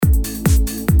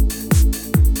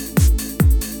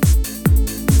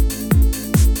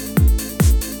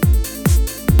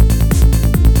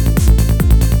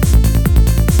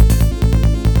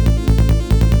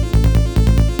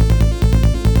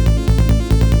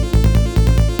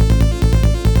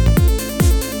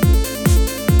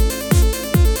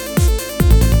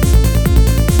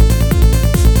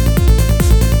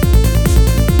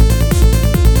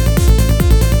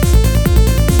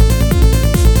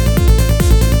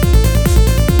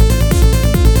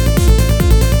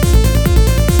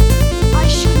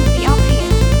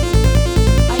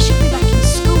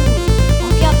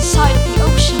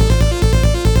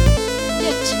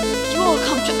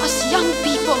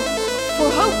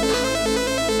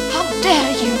How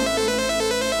dare you?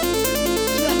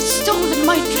 You have stolen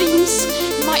my dreams,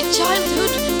 my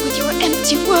childhood with your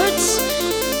empty words,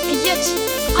 and yet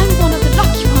I'm one of the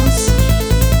lucky ones.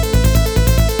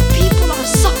 People are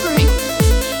suffering.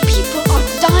 People are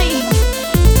dying.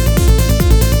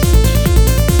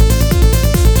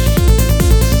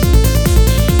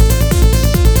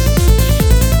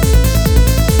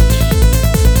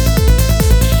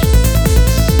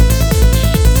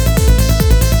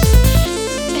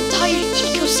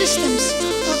 Systems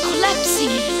are collapsing.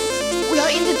 We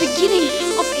are in the beginning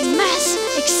of a mass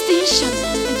extinction,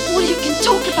 and all you can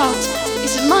talk about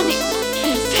is money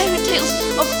and fairy tales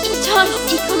of eternal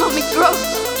economic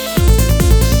growth.